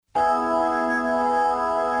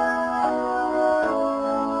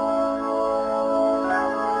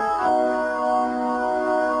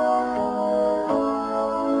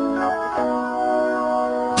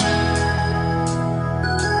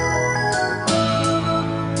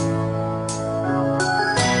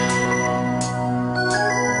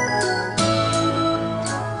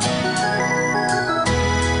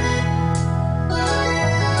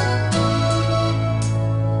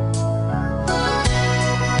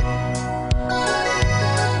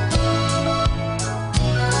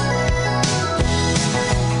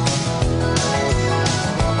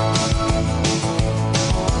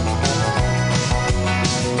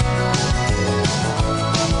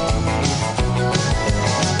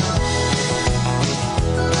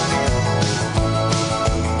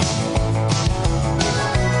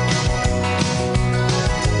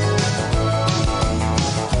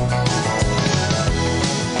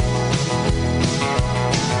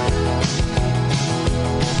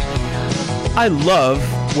I love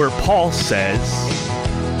where Paul says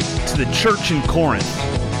to the church in Corinth,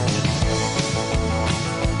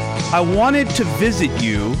 I wanted to visit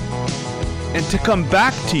you and to come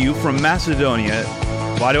back to you from Macedonia.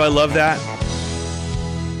 Why do I love that?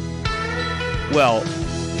 Well,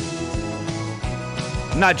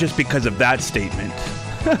 not just because of that statement,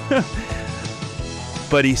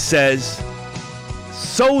 but he says,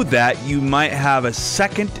 so that you might have a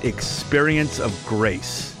second experience of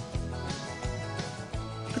grace.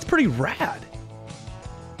 That's pretty rad.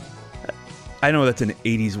 I know that's an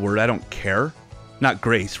 80s word. I don't care. Not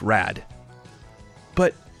grace, rad.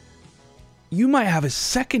 But you might have a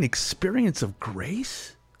second experience of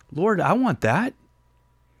grace? Lord, I want that.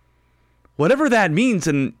 Whatever that means,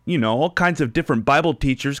 and, all kinds of different Bible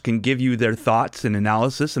teachers can give you their thoughts and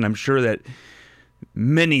analysis, and I'm sure that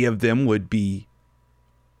many of them would be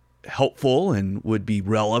helpful and would be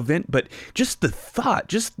relevant, but just the thought,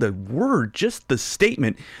 just the word, just the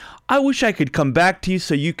statement, I wish I could come back to you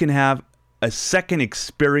so you can have a second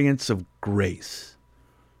experience of grace.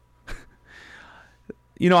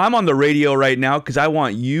 I'm on the radio right now because I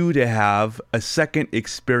want you to have a second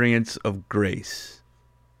experience of grace.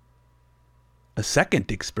 A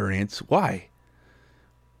second experience? Why?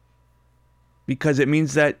 Because it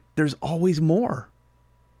means that there's always more.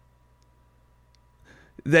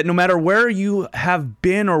 That no matter where you have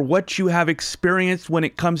been or what you have experienced when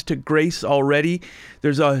it comes to grace already,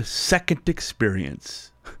 there's a second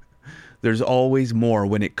experience. There's always more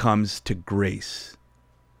when it comes to grace.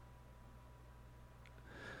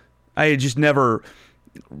 I had just never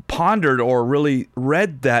pondered or really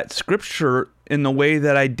read that scripture in the way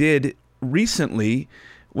that I did recently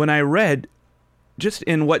when I read just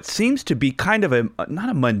in what seems to be kind of not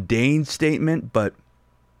a mundane statement, but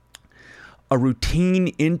a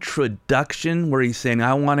routine introduction where he's saying,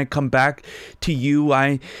 I want to come back to you.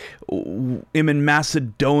 I am in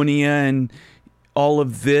Macedonia and all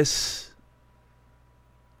of this.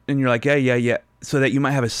 And you're like, yeah. So that you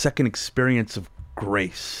might have a second experience of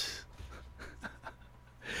grace.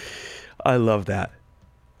 I love that.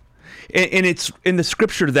 And it's in the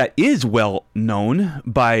scripture that is well known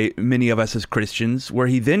by many of us as Christians, where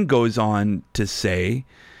he then goes on to say,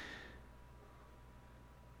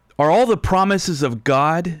 are all the promises of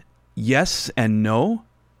God yes and no?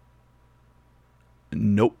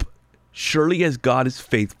 Nope. Surely as God is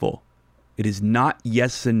faithful, it is not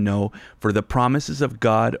yes and no, for the promises of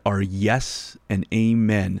God are yes and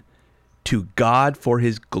amen to God for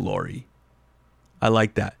his glory. I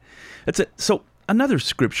like that. That's it. So another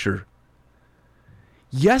scripture.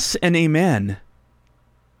 Yes and amen.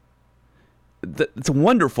 It's a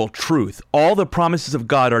wonderful truth. All the promises of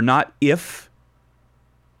God are not if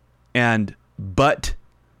and but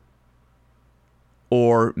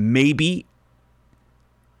or maybe.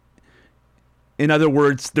 In other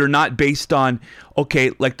words, they're not based on,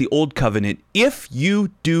 okay, like the old covenant. If you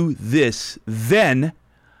do this, then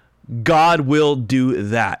God will do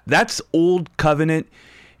that. That's old covenant.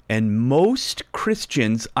 And most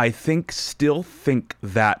Christians, I think, still think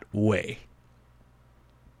that way.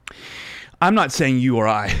 I'm not saying you or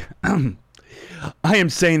I. I am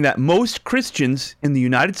saying that most Christians in the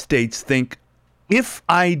United States think, if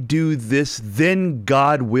I do this, then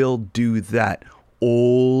God will do that.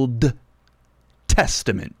 Old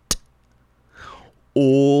Testament.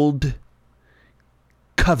 Old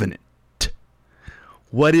Covenant.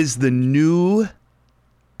 What is the New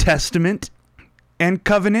Testament and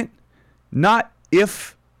covenant? Not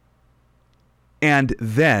if and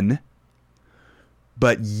then,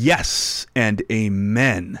 but yes and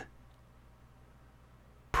amen.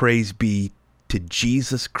 Praise be to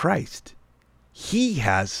Jesus Christ. He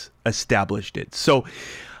has established it. So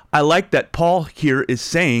I like that Paul here is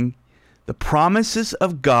saying the promises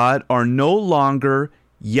of God are no longer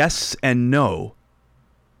yes and no,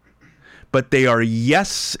 but they are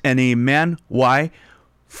yes and amen. Why?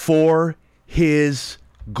 For his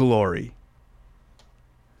glory.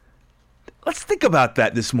 Let's think about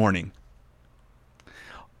that this morning.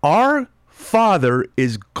 Our Father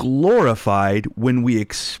is glorified when we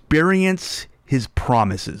experience his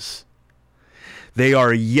promises. They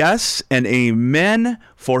are yes and amen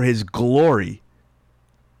for his glory.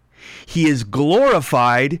 He is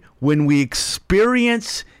glorified when we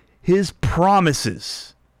experience his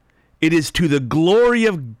promises. It is to the glory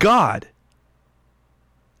of God.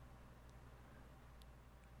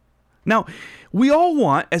 Now, we all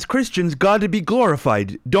want, as Christians, God to be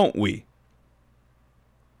glorified, don't we?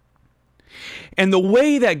 And the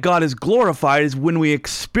way that God is glorified is when we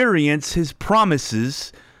experience his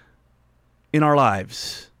promises in our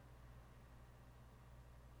lives.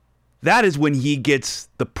 That is when he gets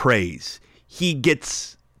the praise. he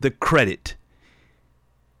gets the credit.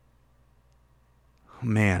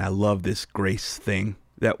 Man, I love this grace thing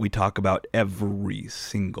that we talk about every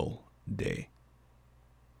single day.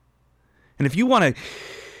 And if you want to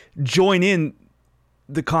join in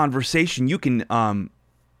the conversation, you can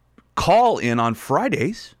call in on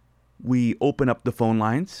Fridays. We open up the phone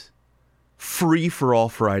lines, free for all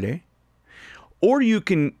Friday. Or you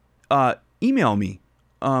can email me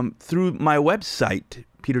through my website,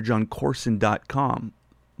 peterjohncorson.com.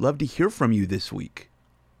 Love to hear from you this week.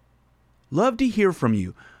 Love to hear from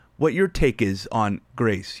you what your take is on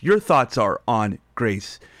grace, your thoughts are on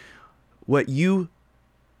grace, what you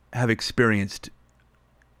have experienced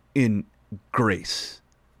in grace.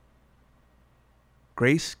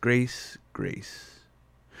 Grace, grace, grace.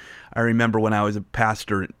 I remember when I was a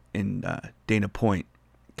pastor in Dana Point,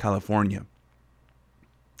 California,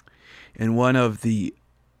 and one of the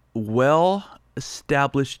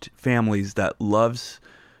well-established families that loves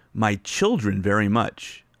my children very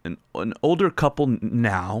much, an older couple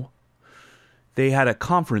now, they had a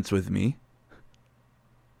conference with me,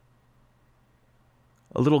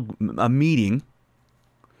 a meeting,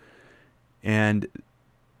 and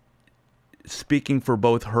speaking for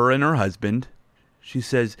both her and her husband, she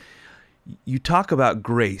says, you talk about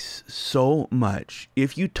grace so much.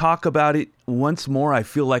 If you talk about it once more, I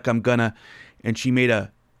feel like I'm gonna, and she made that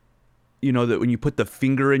when you put the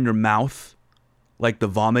finger in your mouth, like the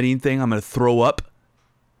vomiting thing, I'm gonna throw up.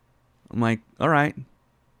 I'm like, all right.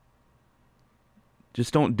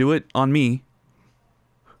 Just don't do it on me.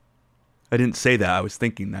 I didn't say that. I was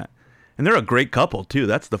thinking that. And they're a great couple, too.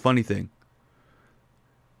 That's the funny thing.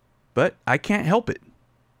 But I can't help it.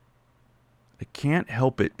 I can't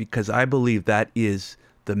help it because I believe that is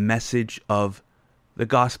the message of the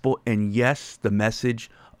gospel and, yes, the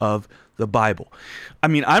message of the Bible. I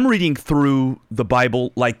mean, I'm reading through the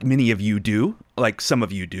Bible like many of you do, like some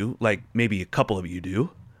of you do, like maybe a couple of you do.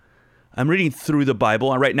 I'm reading through the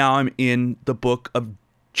Bible, and right now I'm in the book of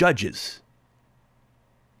Judges.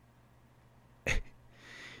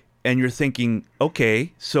 And you're thinking,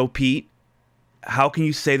 okay, so Pete, how can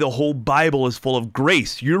you say the whole Bible is full of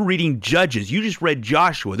grace? You're reading Judges. You just read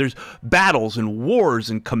Joshua. There's battles and wars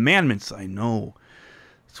and commandments. I know.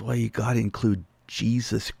 That's why you got to include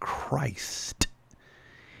Jesus Christ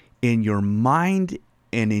in your mind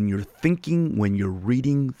and in your thinking when you're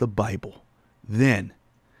reading the Bible. Then,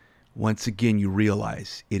 once again, you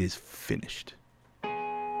realize it is finished.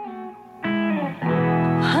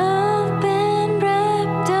 I've been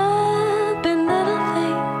wrapped up in little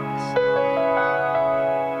things.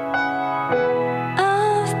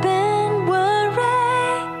 I've been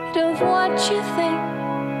worried of what you think.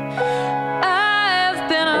 I've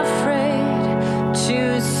been afraid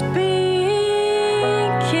to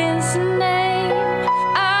speak his name.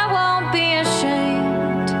 I won't be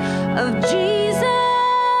ashamed of Jesus.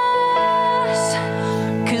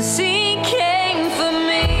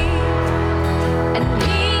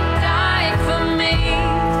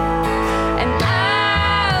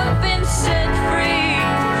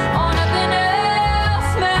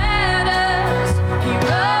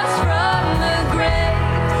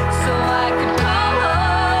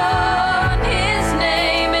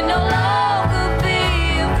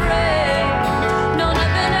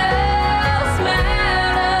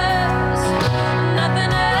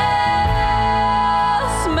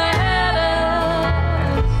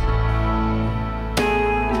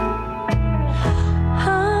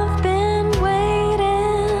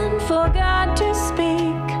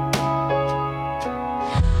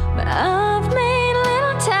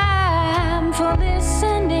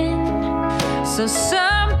 So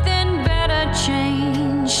something better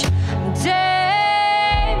change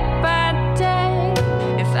day by day.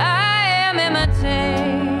 If I am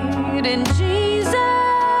imitating Jesus,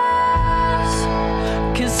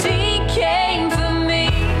 'cause he came for me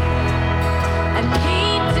and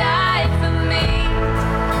he died for me,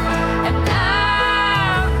 and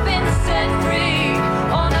I've been set free.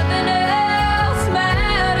 Oh, nothing else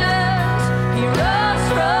matters. He rose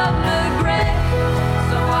from the grave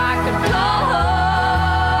so I could call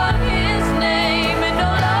his name and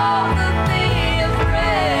no longer be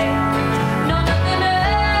afraid. No, nothing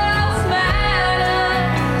else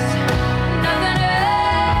matters. Nothing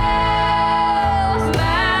else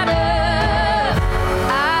matters.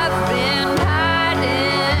 I've been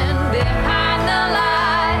hiding behind the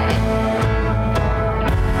light.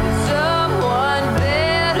 Someone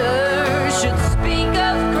better should speak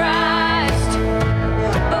of Christ.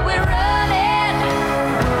 But we're running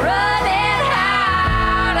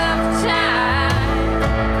out of time.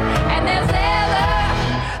 And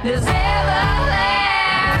there's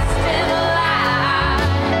everlasting life.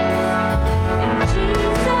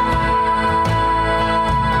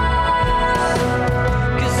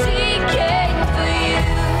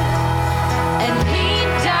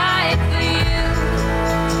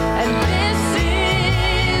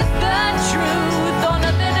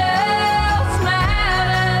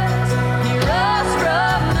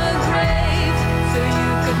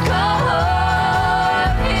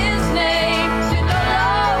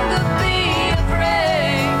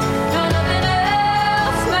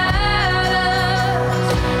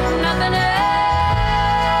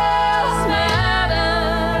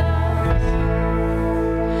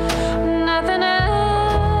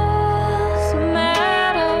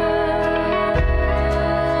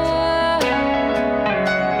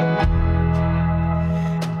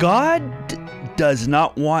 God does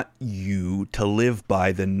not want you to live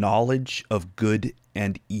by the knowledge of good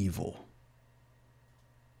and evil.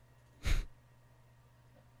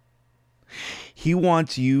 He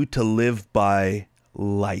wants you to live by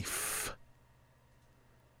life.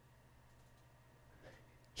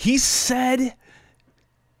 He said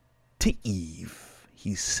to Eve,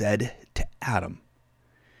 he said to Adam,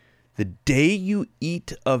 the day you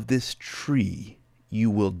eat of this tree, you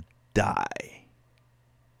will die.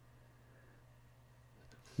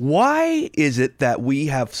 Why is it that we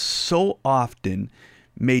have so often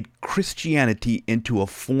made Christianity into a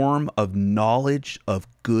form of knowledge of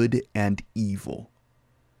good and evil?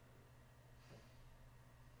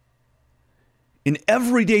 In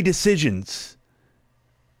everyday decisions,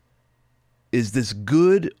 is this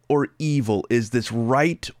good or evil? Is this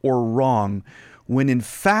right or wrong? When in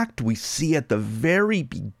fact we see at the very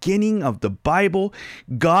beginning of the Bible,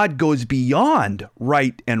 God goes beyond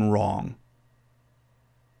right and wrong.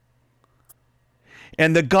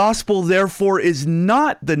 And the gospel, therefore, is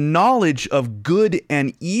not the knowledge of good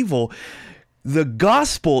and evil. The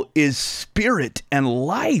gospel is spirit and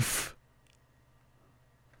life.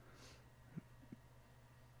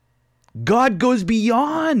 God goes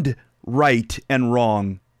beyond right and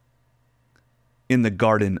wrong in the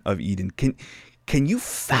Garden of Eden. Can you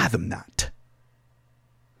fathom that?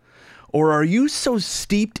 Or are you so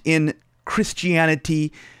steeped in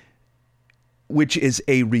Christianity, which is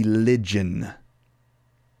a religion,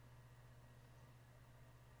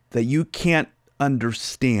 that you can't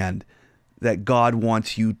understand that God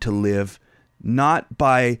wants you to live not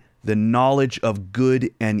by the knowledge of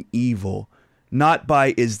good and evil, not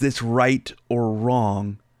by is this right or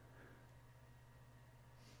wrong,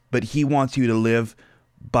 but he wants you to live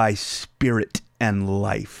by spirit and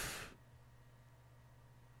life.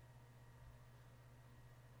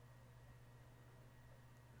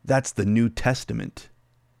 That's the New Testament.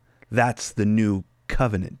 That's the new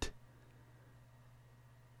covenant.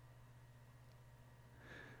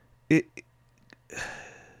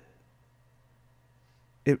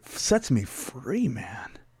 It sets me free,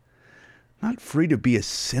 man. Not free to be a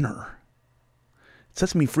sinner. It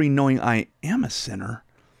sets me free knowing I am a sinner,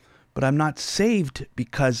 but I'm not saved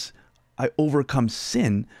because I overcome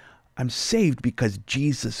sin. I'm saved because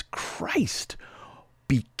Jesus Christ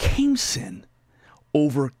became sin,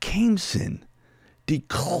 overcame sin,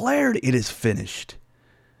 declared it is finished,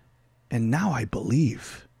 and now I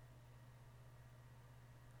believe.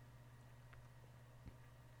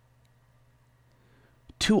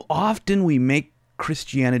 Too often we make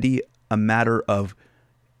Christianity a matter of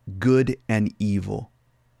good and evil.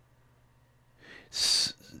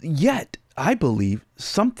 Yet, I believe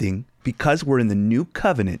something, because we're in the new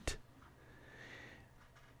covenant,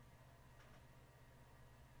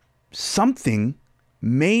 something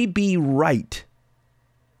may be right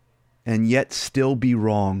and yet still be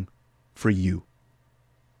wrong for you.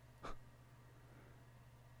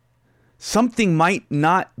 Something might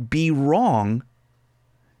not be wrong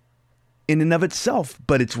in and of itself,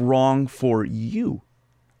 but it's wrong for you.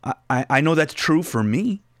 I know that's true for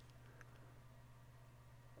me.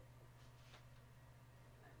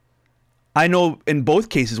 I know in both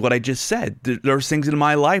cases what I just said. There's things in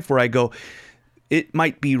my life where I go, it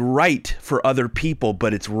might be right for other people,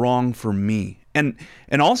 but it's wrong for me. And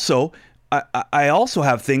also, I also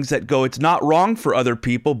have things that go, it's not wrong for other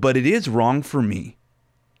people, but it is wrong for me.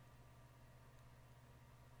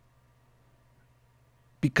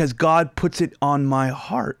 Because God puts it on my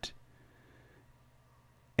heart.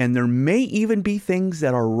 And there may even be things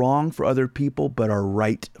that are wrong for other people, but are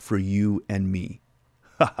right for you and me.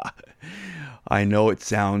 I know it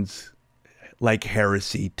sounds like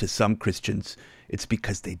heresy to some Christians. It's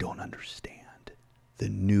because they don't understand the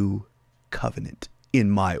new covenant,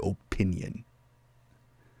 in my opinion.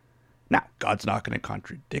 Now, God's not going to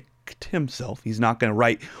contradict himself. He's not going to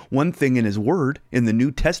write one thing in his word in the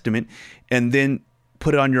New Testament and then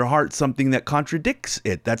put on your heart something that contradicts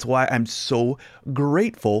it. That's why I'm so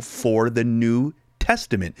grateful for the New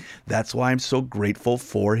Testament. That's why I'm so grateful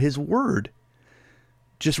for his word.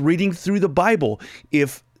 Just reading through the Bible,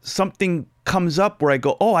 if something comes up where I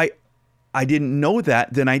go, oh, I didn't know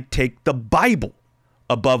that, then I take the Bible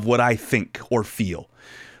above what I think or feel.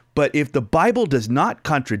 But if the Bible does not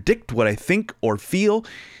contradict what I think or feel,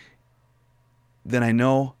 then I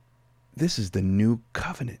know this is the new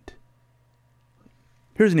covenant.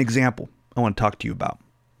 Here's an example I want to talk to you about.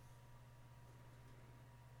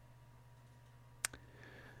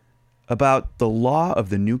 About the law of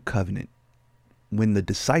the new covenant when the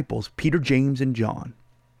disciples, Peter, James, and John,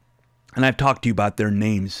 and I've talked to you about their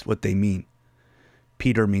names, what they mean.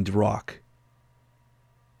 Peter means rock.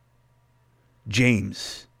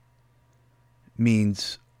 James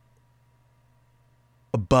means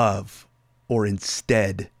above or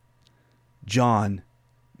instead. John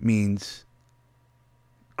means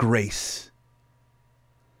grace.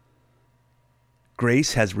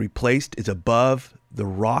 Grace has replaced, is above the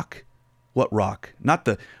rock. What rock? Not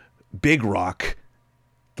the big rock,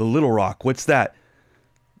 the little rock. What's that?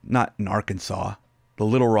 Not in Arkansas. The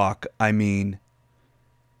little rock, I mean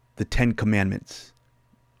the 10 Commandments.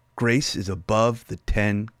 Grace is above the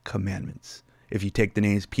 10 Commandments. If you take the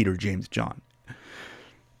names Peter, James, John.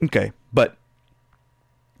 Okay, but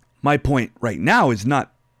my point right now is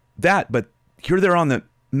not that, but here they're on the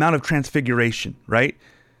Mount of Transfiguration, right?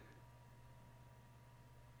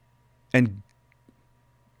 And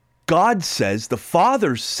God says, the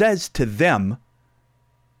Father says to them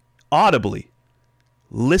audibly,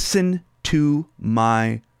 listen to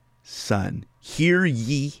my Son. Hear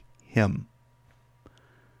ye him.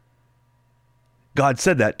 God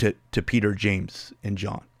said that to Peter, James, and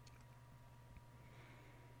John.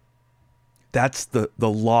 That's the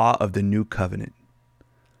law of the new covenant.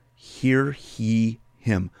 Hear ye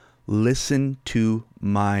him. Listen to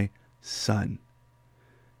my Son.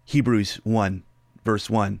 Hebrews 1, verse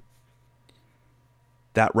 1.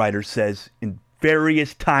 That writer says, in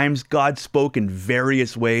various times God spoke in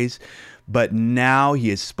various ways, but now he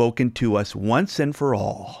has spoken to us once and for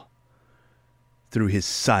all through his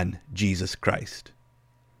Son, Jesus Christ.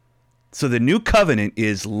 So the new covenant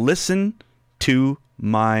is listen to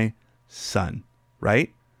my Son,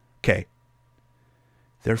 right? Okay.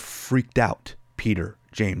 They're freaked out, Peter,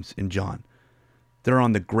 James, and John. They're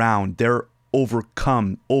on the ground. They're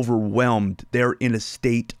overcome, overwhelmed. They're in a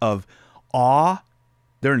state of awe.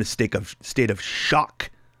 They're in a state of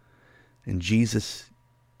shock. And Jesus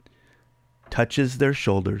touches their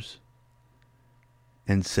shoulders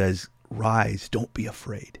and says, rise, don't be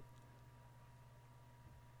afraid.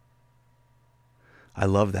 I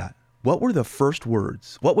love that. What were the first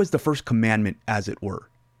words? What was the first commandment, as it were,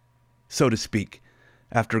 so to speak,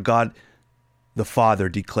 after God the Father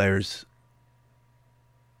declares,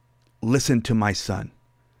 listen to my Son?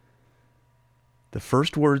 The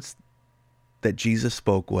first words that Jesus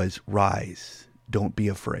spoke was, rise, don't be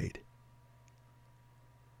afraid.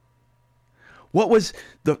 What was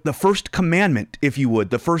the first commandment, if you would,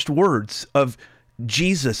 the first words of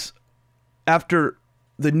Jesus after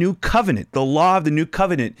the new covenant? The law of the new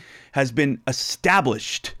covenant has been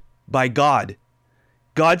established by God.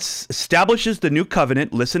 God establishes the new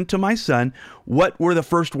covenant. Listen to my Son. What were the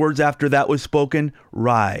first words after that was spoken?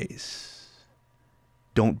 Rise.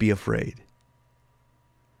 Don't be afraid.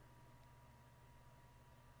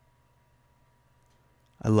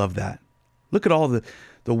 I love that. Look at all the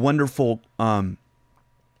wonderful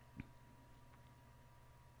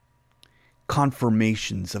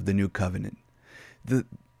confirmations of the new covenant. The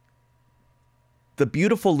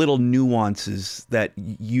beautiful little nuances that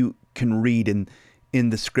you can read in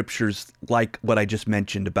the scriptures, like what I just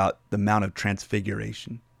mentioned about the Mount of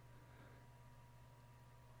Transfiguration.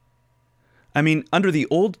 I mean, under the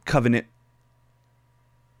Old Covenant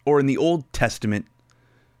or in the Old Testament,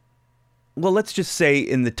 well, let's just say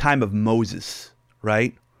in the time of Moses,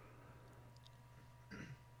 right?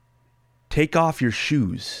 Take off your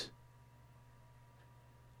shoes,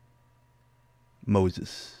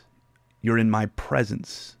 Moses. You're in my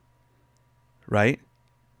presence, right?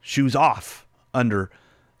 Shoes off under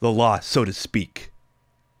the law, so to speak.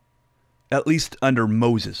 At least under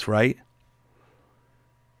Moses, right?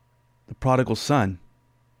 The prodigal son,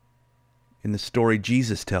 in the story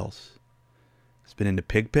Jesus tells, has been in the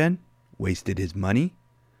pig pen, wasted his money,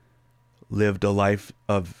 lived a life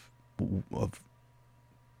of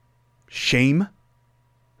shame,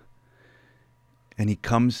 and he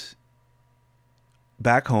comes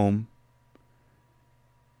back home,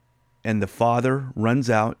 and the father runs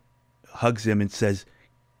out, hugs him, and says,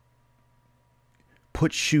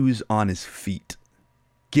 put shoes on his feet.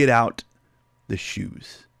 Get out the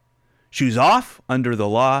shoes. Shoes off under the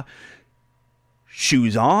law,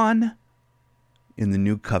 shoes on in the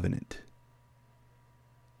new covenant.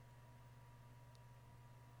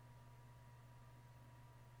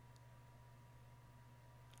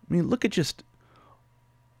 I mean, look at just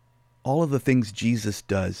all of the things Jesus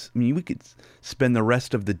does. I mean, we could spend the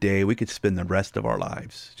rest of the day, we could spend the rest of our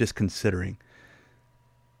lives just considering.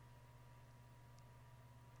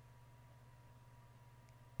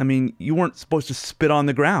 I mean, you weren't supposed to spit on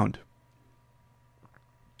the ground,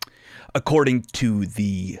 according to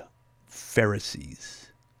the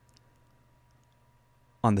Pharisees,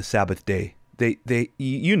 on the Sabbath day.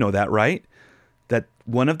 You know that, right? That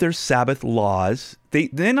one of their Sabbath laws, they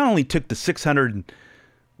not only took the 600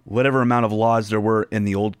 whatever amount of laws there were in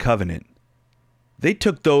the Old Covenant, they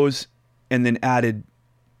took those and then added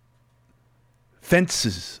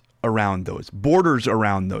fences around those, borders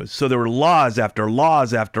around those. So there were laws after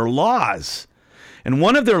laws after laws. And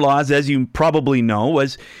one of their laws, as you probably know,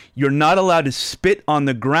 was you're not allowed to spit on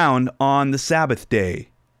the ground on the Sabbath day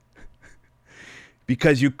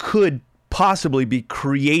because you could possibly be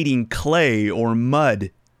creating clay or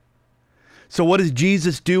mud. So what does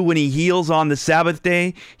Jesus do when he heals on the Sabbath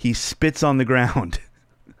day? He spits on the ground.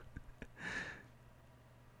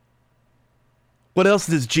 What else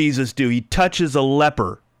does Jesus do? He touches a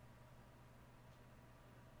leper.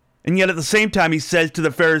 And yet at the same time, he says to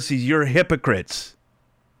the Pharisees, you're hypocrites.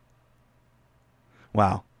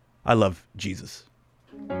 Wow, I love Jesus.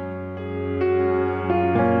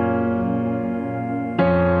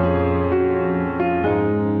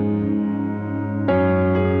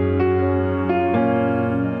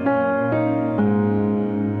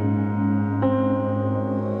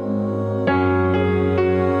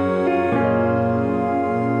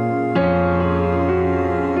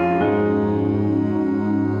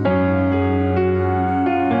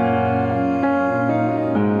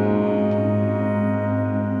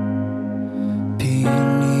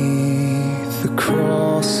 Beneath the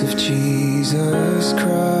cross of Jesus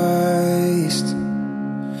Christ,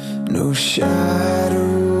 no shadow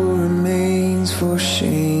remains for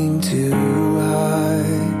shame to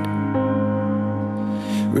hide.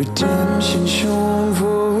 Redemption shown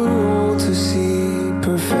for all to see,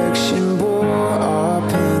 perfection bore our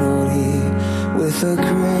penalty with a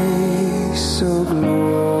grace so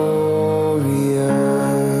glorious.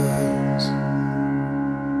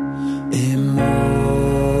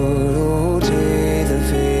 Immortal day, the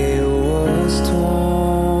veil was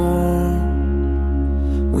torn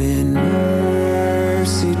when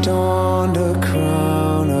mercy donned a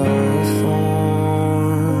crown of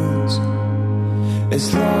thorns.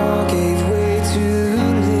 As law gave way to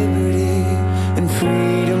liberty and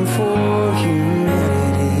freedom for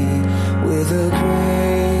humanity, with a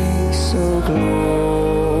grace so glorious.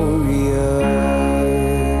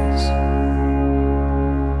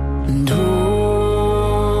 And oh,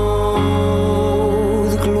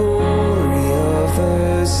 the glory of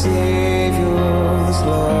the Savior's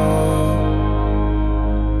love,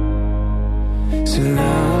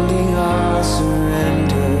 surrounding our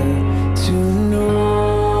surrender to know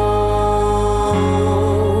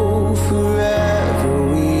forever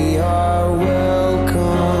we are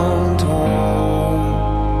welcomed home.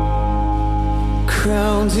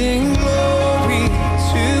 Crowned in glory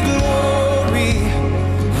to glory,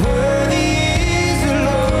 worthy is the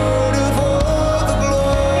Lord of all the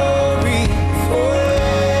glory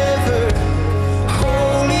forever.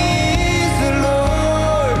 Holy is the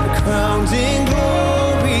Lord, crowned in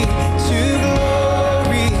glory to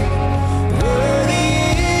glory, worthy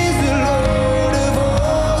is the Lord of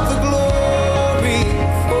all the glory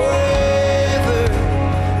forever.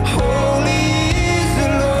 Holy is the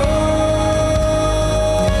Lord.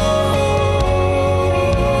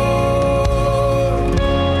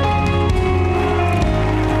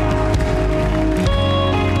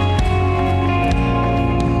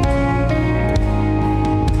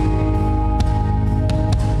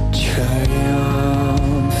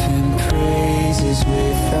 Triumphant praises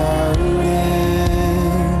without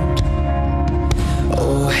end.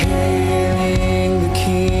 Oh, hailing the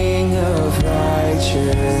King of righteousness.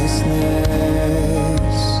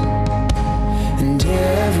 And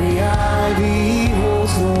every eye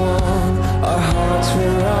beholds the one our hearts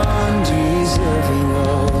were undeserving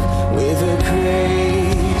of, with a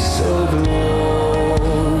grace so glorious.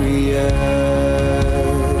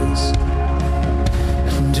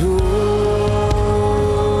 And oh,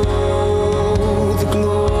 the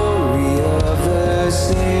glory of the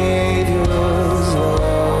Savior's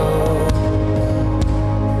love,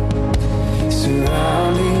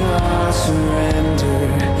 surrounding our surrender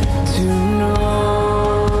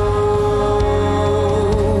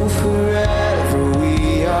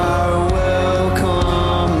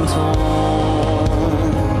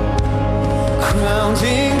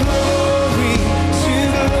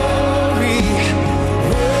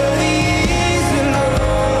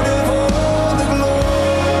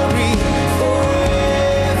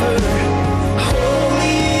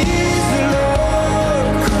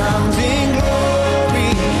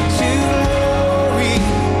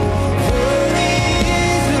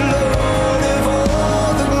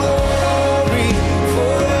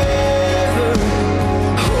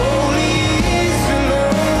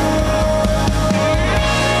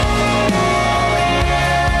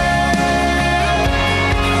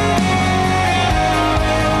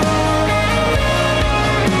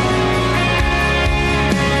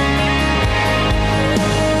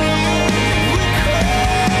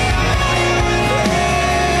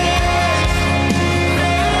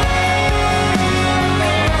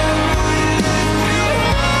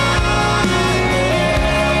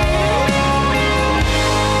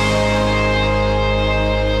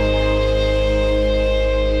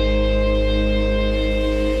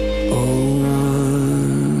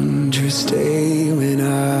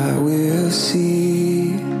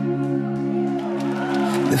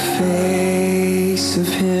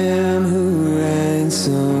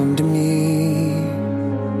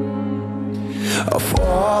I'll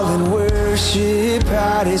fall and worship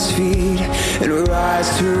at his feet and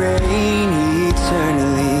rise to reign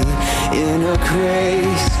eternally in a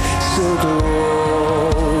grace so glorious.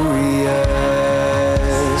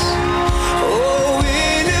 Oh,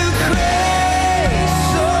 in a grace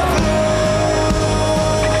so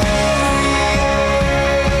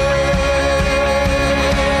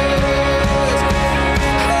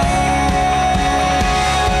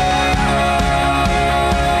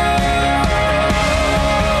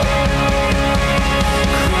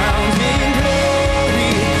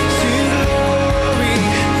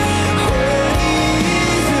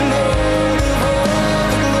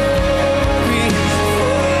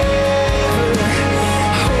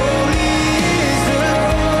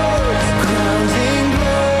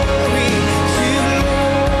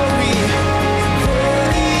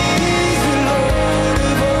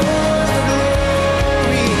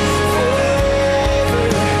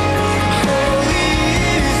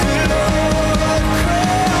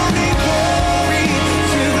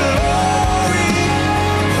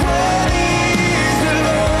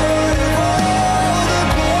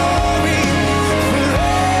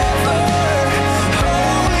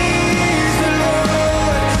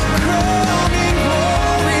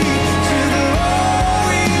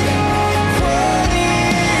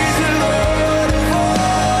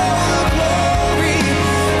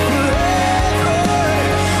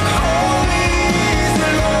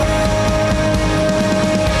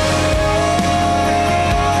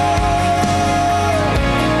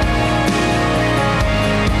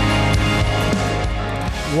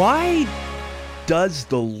Why does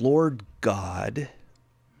the Lord God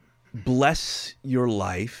bless your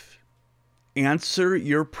life, answer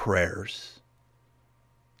your prayers,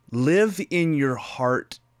 live in your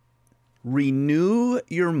heart, renew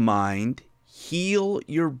your mind, heal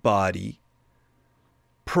your body,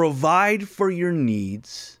 provide for your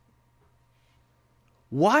needs?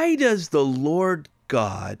 Why does the Lord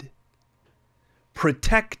God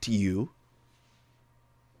protect you,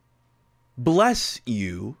 bless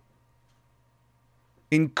you,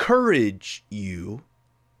 encourage you,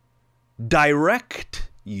 direct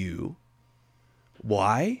you?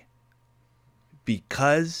 Why?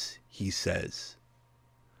 Because he says,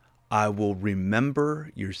 I will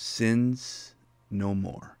remember your sins no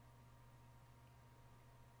more.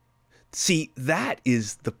 See, that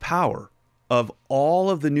is the power of all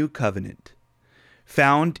of the new covenant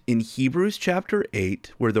found in Hebrews chapter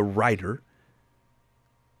 8, where the writer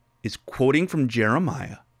is quoting from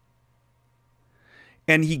Jeremiah.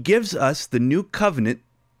 And he gives us the new covenant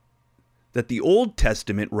that the Old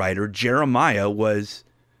Testament writer Jeremiah was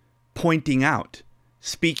pointing out,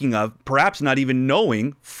 speaking of, perhaps not even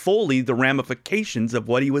knowing fully the ramifications of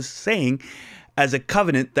what he was saying as a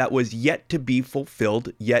covenant that was yet to be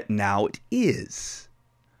fulfilled, yet now it is.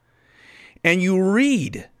 And you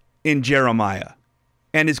read in Jeremiah,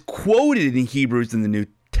 and is quoted in Hebrews in the New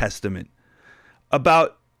Testament,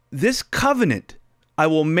 about this covenant I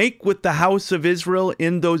will make with the house of Israel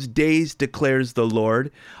in those days, declares the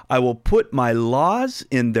Lord. I will put my laws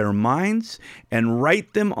in their minds and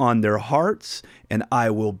write them on their hearts, and I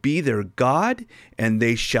will be their God, and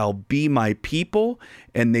they shall be my people,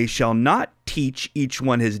 and they shall not teach each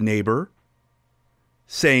one his neighbor,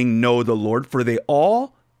 saying, know the Lord, for they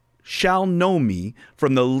all shall know me,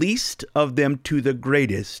 from the least of them to the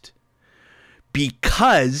greatest,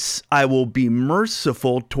 because I will be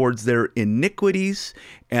merciful towards their iniquities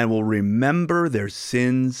and will remember their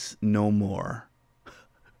sins no more.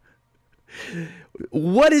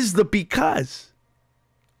 What is the because?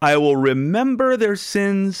 I will remember their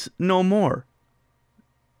sins no more.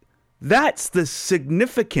 That's the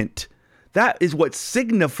significant. That is what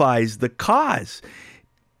signifies the cause.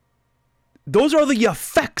 Those are the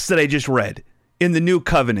effects that I just read in the new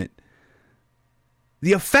covenant.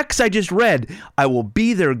 The effects I just read, I will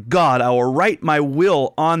be their God. I will write my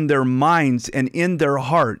will on their minds and in their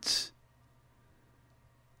hearts.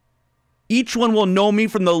 Each one will know me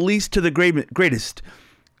from the least to the greatest.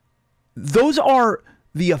 Those are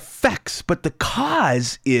the effects, but the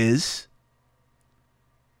cause is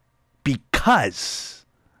because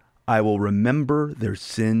I will remember their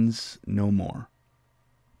sins no more.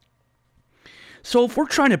 So if we're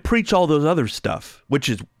trying to preach all those other stuff, which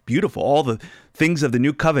is beautiful, all the things of the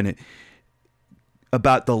new covenant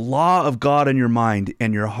about the law of God in your mind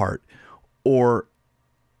and your heart, or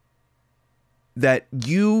that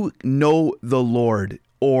you know the Lord,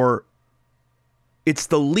 or it's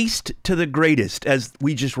the least to the greatest, as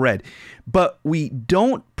we just read, but we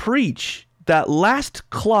don't preach that last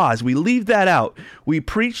clause. We leave that out. We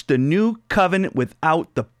preach the new covenant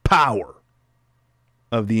without the power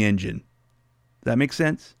of the engine. That makes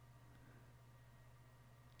sense?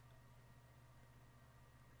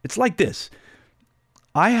 It's like this.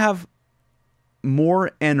 I have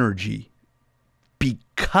more energy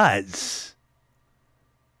because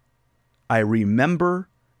I remember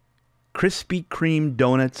Krispy Kreme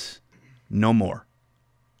donuts no more.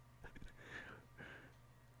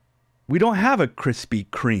 We don't have a Krispy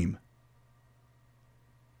Kreme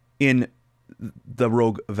in the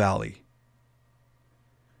Rogue Valley.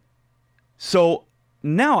 So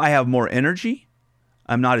now I have more energy.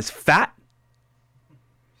 I'm not as fat.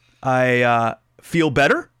 I feel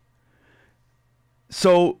better.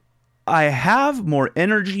 So I have more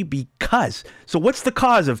energy because. So what's the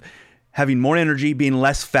cause of having more energy, being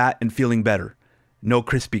less fat, and feeling better? No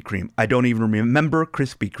Krispy Kreme. I don't even remember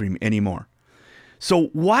Krispy Kreme anymore. So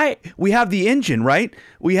why? We have the engine, right?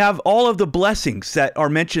 We have all of the blessings that are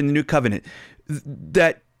mentioned in the New Covenant.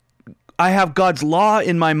 That I have God's law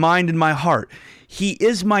in my mind and my heart. He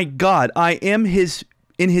is my God. I am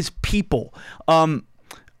in his people.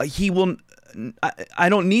 He will. I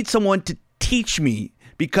don't need someone to teach me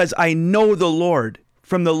because I know the Lord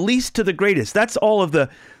from the least to the greatest. That's all of the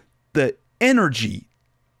energy.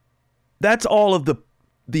 That's all of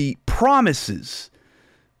the promises.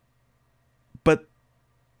 But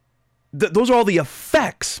those are all the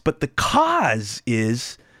effects. But the cause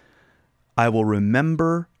is, I will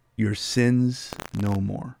remember your sins no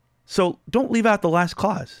more. So don't leave out the last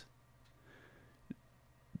clause.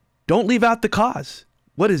 Don't leave out the cause.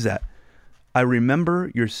 What is that? I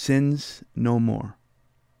remember your sins no more.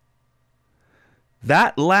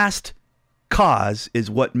 That last cause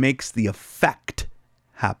is what makes the effect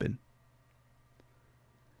happen.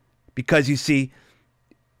 Because you see,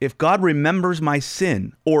 if God remembers my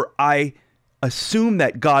sin, or I assume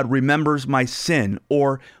that God remembers my sin,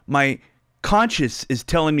 or my conscience is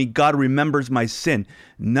telling me God remembers my sin,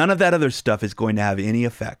 none of that other stuff is going to have any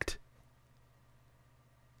effect.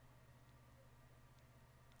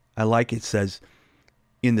 I like it says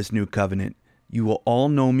in this new covenant, you will all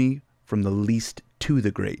know me from the least to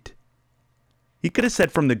the great. He could have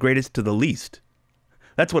said from the greatest to the least.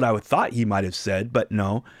 That's what I would thought he might have said, but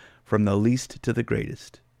no, from the least to the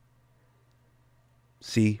greatest.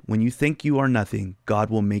 See, when you think you are nothing, God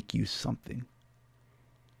will make you something.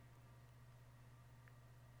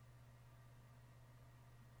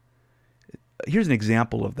 Here's an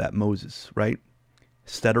example of that Moses, right?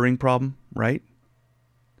 Stuttering problem, right?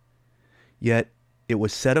 Yet it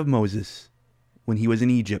was said of Moses when he was in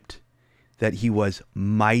Egypt that he was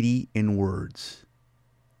mighty in words.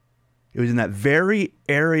 It was in that very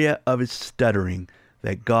area of his stuttering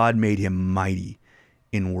that God made him mighty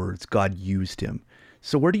in words. God used him.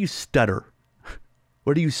 So where do you stutter?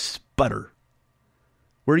 Where do you sputter?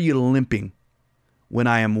 Where are you limping? When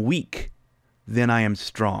I am weak, then I am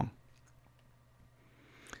strong.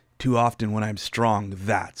 Too often when I'm strong,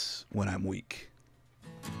 that's when I'm weak.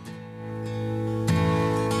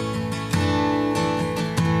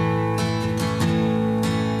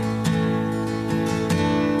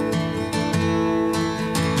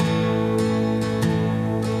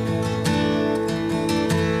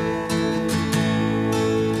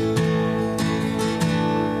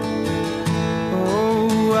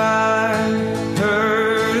 Oh, I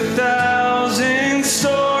heard 1,000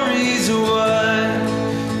 stories of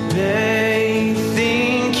what they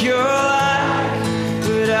think you're like.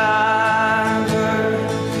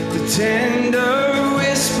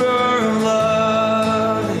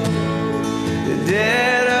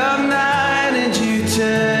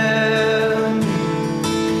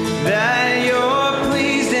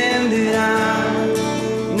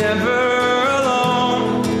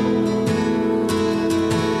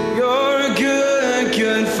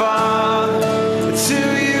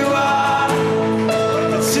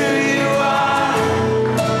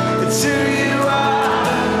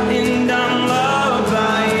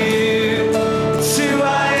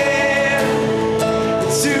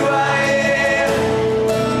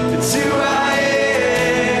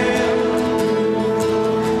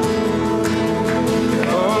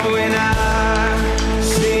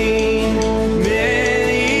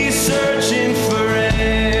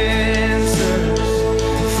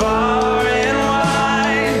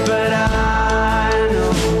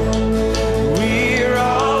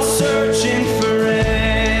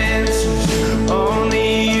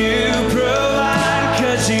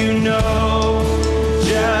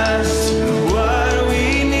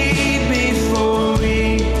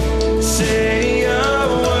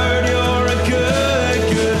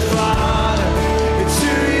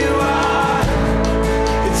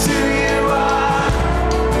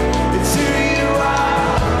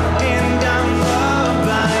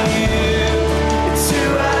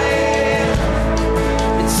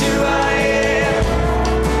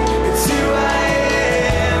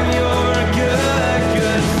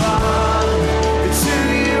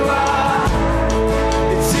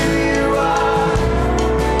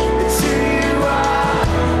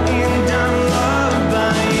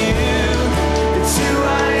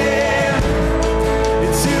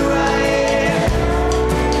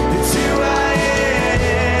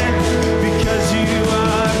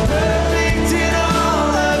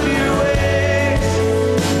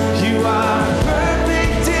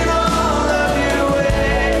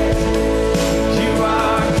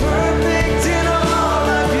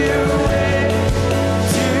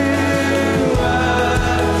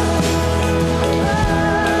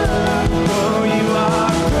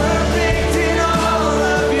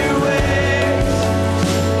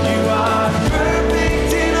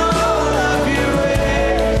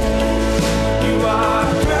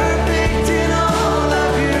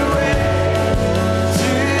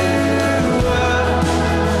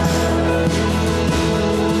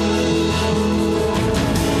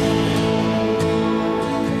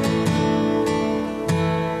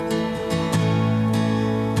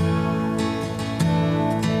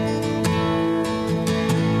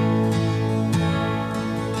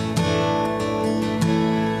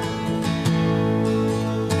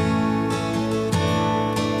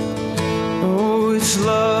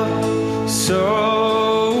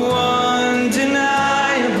 so undeniable.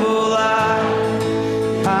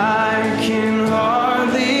 I can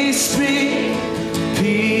hardly speak.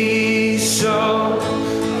 Peace so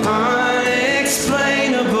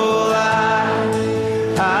unexplainable.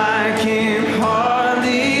 I can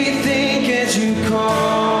hardly think as you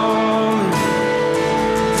call me.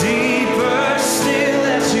 Deeper still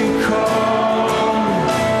as you call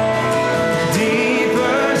me.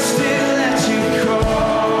 Deeper still as you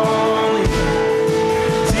call me.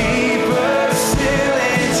 Deeper still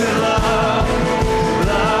into love.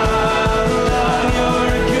 Love, love,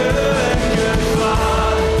 you're a good, good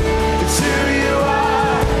Father. It's who you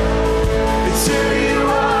are. It's who you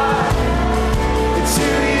are. It's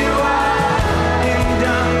who you are. And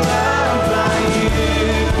I'm loved by you.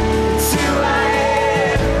 It's who I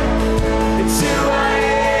am. It's who I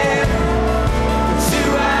am. It's who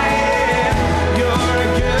I am. You're a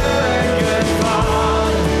good, good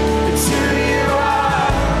Father. It's who you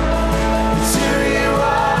are. It's who you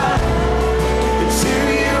are. It's who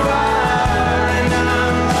you are. And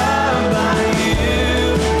I'm loved by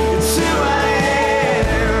you. It's who I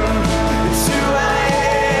am. It's who I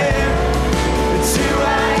am. It's who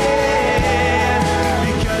I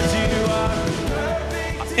am. Because you are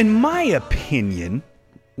perfect. In my opinion,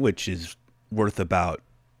 which is worth about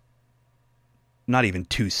not even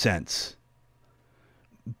 2 cents,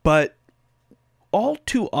 but all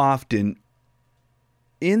too often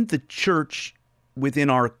in the church, within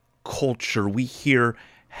our culture, we hear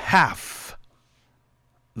half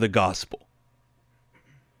the gospel.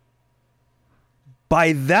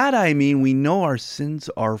 By that I mean we know our sins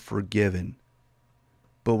are forgiven,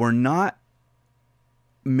 but we're not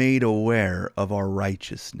made aware of our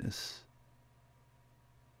righteousness.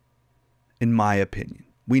 In my opinion,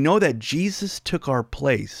 we know that Jesus took our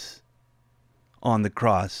place on the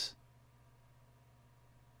cross.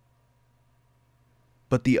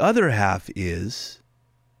 But the other half is,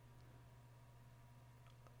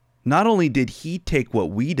 not only did he take what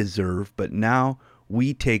we deserve, but now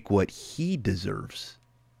we take what he deserves.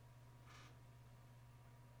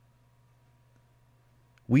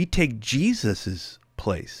 We take Jesus's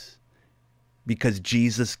place because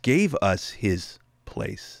Jesus gave us his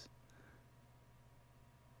place.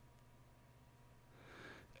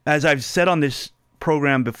 As I've said on this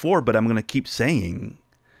program before, but I'm going to keep saying,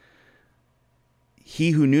 he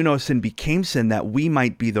who knew no sin became sin that we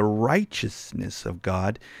might be the righteousness of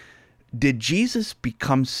God. Did Jesus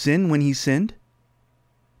become sin when he sinned?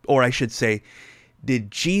 Or I should say, did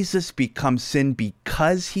Jesus become sin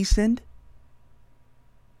because he sinned?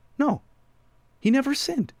 No, he never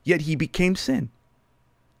sinned, yet he became sin.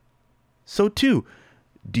 So too,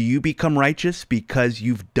 do you become righteous because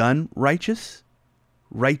you've done righteously?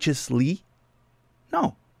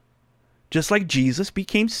 No. Just like Jesus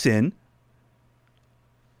became sin,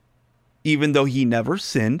 even though he never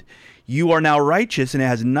sinned, you are now righteous, and it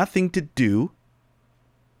has nothing to do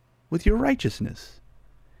with your righteousness.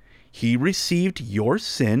 He received your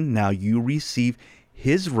sin, now you receive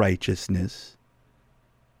his righteousness.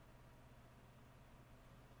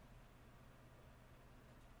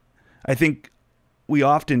 I think we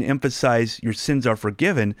often emphasize your sins are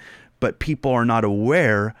forgiven, but people are not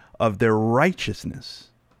aware of their righteousness.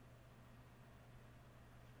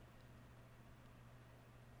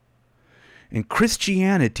 And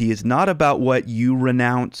Christianity is not about what you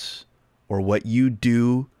renounce or what you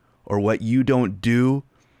do or what you don't do.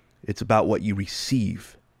 It's about what you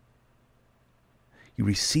receive. You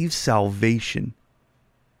receive salvation.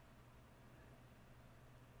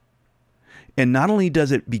 And not only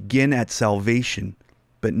does it begin at salvation,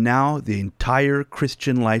 but now the entire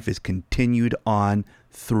Christian life is continued on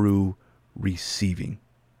through receiving.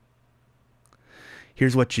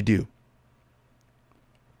 Here's what you do.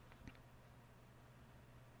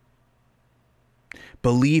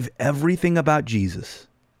 Believe everything about Jesus.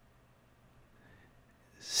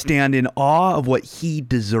 Stand in awe of what he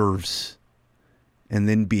deserves. And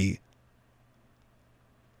then be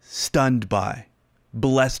stunned by,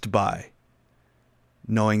 blessed by,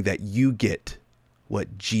 knowing that you get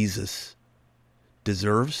what Jesus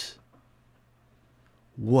deserves.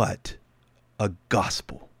 What a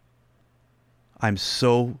gospel. I'm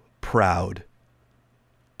so proud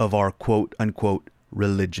of our quote unquote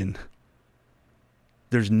religion.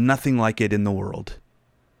 There's nothing like it in the world.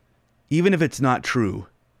 Even if it's not true,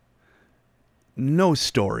 no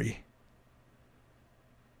story,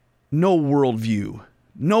 no worldview,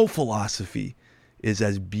 no philosophy is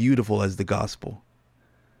as beautiful as the gospel.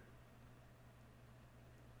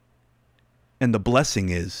 And the blessing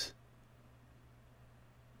is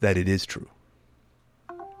that it is true.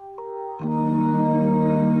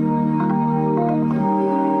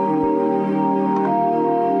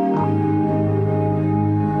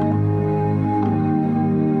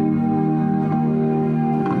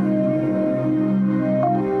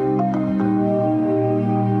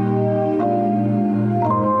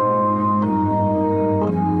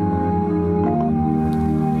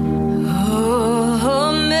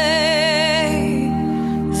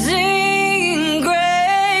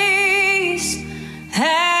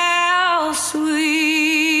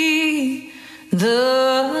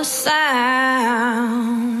 the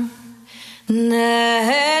sound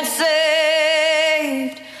that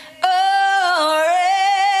saved a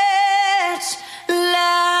wretch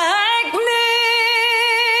like me.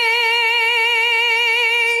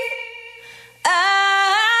 I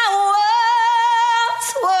once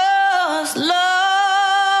was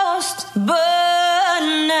lost, but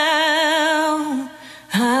now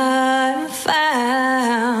I'm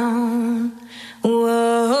found.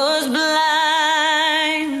 Was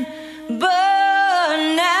blind, but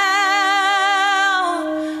now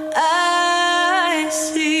I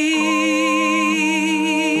see.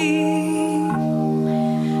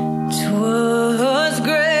 'Twas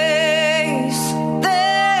grace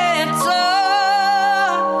that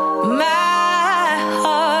taught my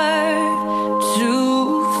heart to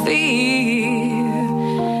fear,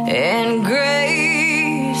 and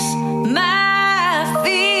grace my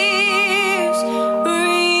fears relieved.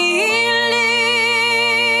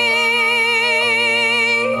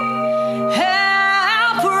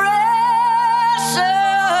 How precious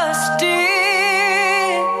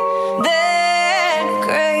did that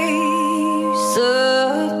grace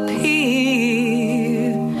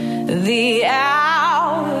appear the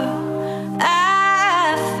hour I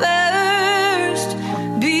first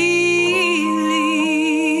believed.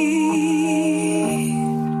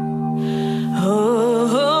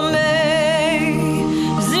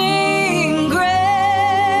 Amazing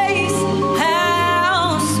grace,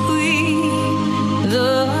 how sweet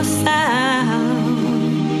the sound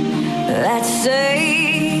that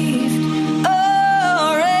saved a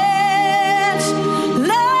wretch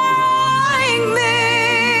like me.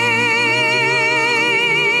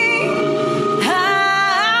 I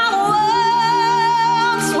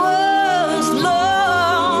once was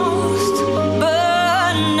lost,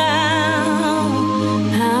 but now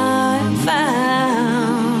I'm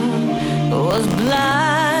found. Was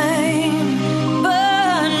blind,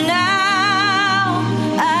 but now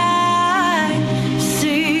I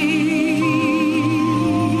see.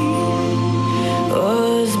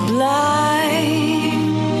 Was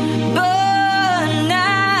blind, but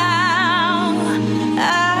now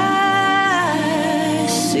I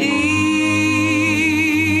see.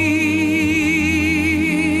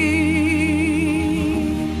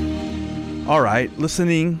 All right,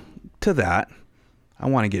 listening to that, I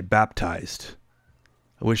want to get baptized.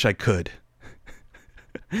 I wish I could.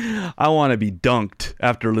 I want to be dunked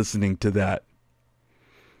after listening to that.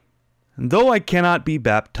 And though I cannot be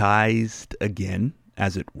baptized again,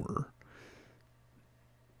 as it were,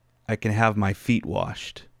 I can have my feet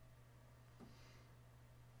washed.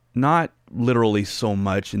 Not literally so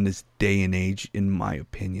much in this day and age, in my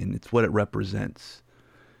opinion. It's what it represents.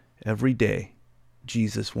 Every day,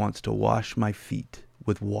 Jesus wants to wash my feet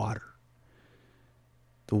with water.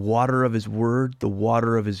 The water of His Word, the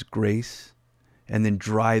water of His grace, and then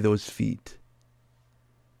dry those feet.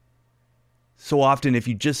 So often, if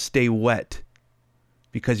you just stay wet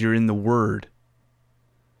because you're in the Word,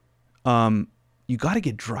 you got to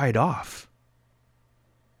get dried off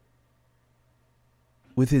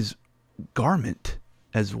with His garment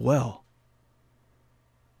as well.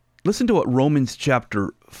 Listen to what Romans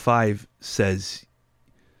chapter 5 says.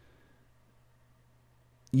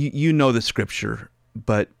 You know the scripture,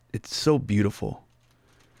 but it's so beautiful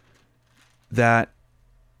that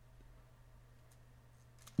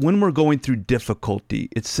when we're going through difficulty,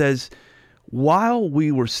 it says, while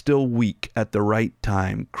we were still weak at the right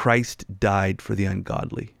time, Christ died for the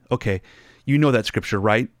ungodly. Okay, you know that scripture,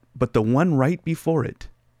 right? But the one right before it.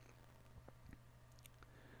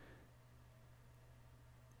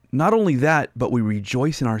 Not only that, but we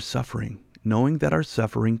rejoice in our suffering, knowing that our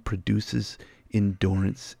suffering produces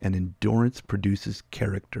endurance, and endurance produces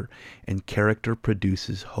character, and character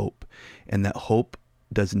produces hope, and that hope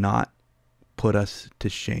does not put us to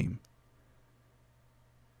shame.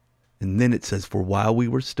 And then it says, for while we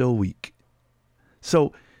were still weak.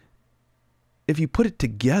 So, if you put it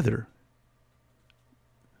together,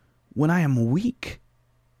 when I am weak,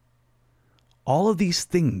 all of these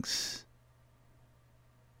things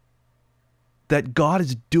that God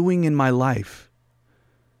is doing in my life,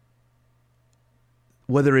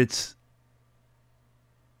 whether it's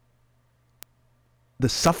the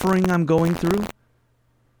suffering I'm going through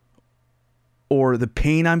or the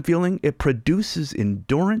pain I'm feeling, it produces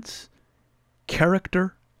endurance,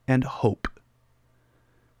 character, and hope.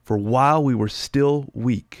 For while we were still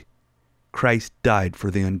weak, Christ died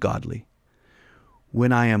for the ungodly.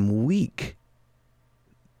 When I am weak,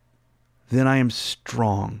 then I am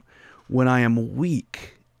strong. When I am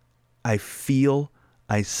weak, I feel,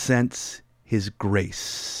 I sense His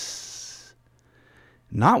grace.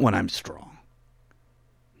 Not when I'm strong.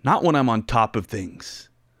 Not when I'm on top of things.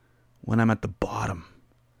 When I'm at the bottom.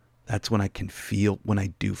 That's when I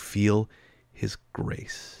do feel his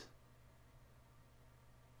grace.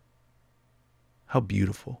 How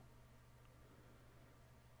beautiful.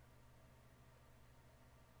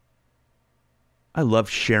 I love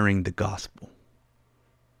sharing the gospel.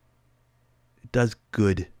 It does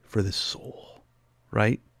good for the soul,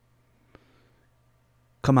 right?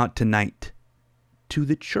 Come out tonight to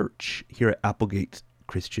the church here at Applegate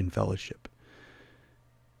Christian Fellowship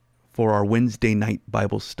for our Wednesday night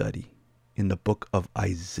Bible study in the book of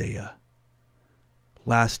Isaiah.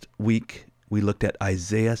 Last week, we looked at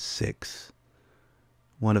Isaiah 6,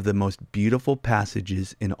 one of the most beautiful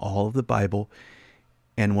passages in all of the Bible,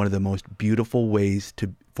 and one of the most beautiful ways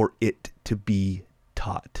for it to be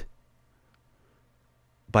taught,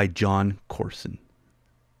 by John Corson,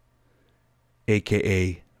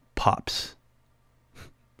 a.k.a. Pops.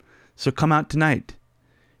 So come out tonight,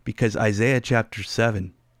 because Isaiah chapter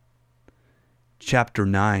 7, chapter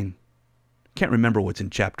 9, can't remember what's in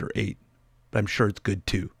chapter 8, but I'm sure it's good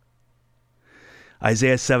too.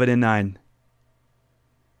 Isaiah 7 and 9,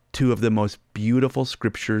 two of the most beautiful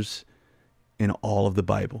scriptures in all of the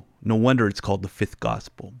Bible. No wonder it's called the fifth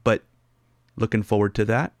gospel. But looking forward to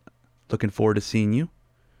that. Looking forward to seeing you.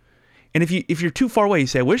 And if you're too far away, you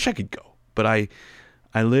say, I wish I could go. But I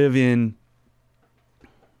live in,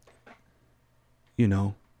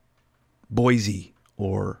 Boise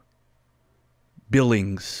or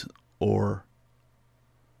Billings or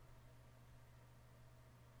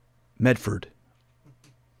Medford.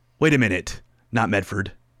 Wait a minute. Not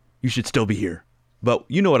Medford. You should still be here. But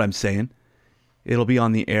you know what I'm saying. It'll be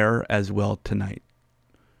on the air as well tonight.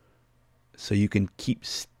 So you can keep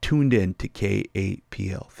tuned in to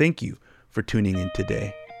KAPL. Thank you for tuning in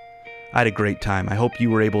today. I had a great time. I hope you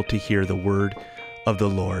were able to hear the word of the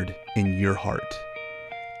Lord in your heart.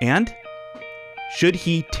 And should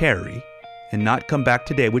he tarry and not come back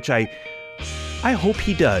today, which I hope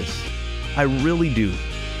he does. I really do.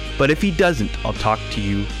 But if he doesn't, I'll talk to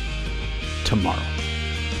you tomorrow.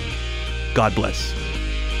 God bless.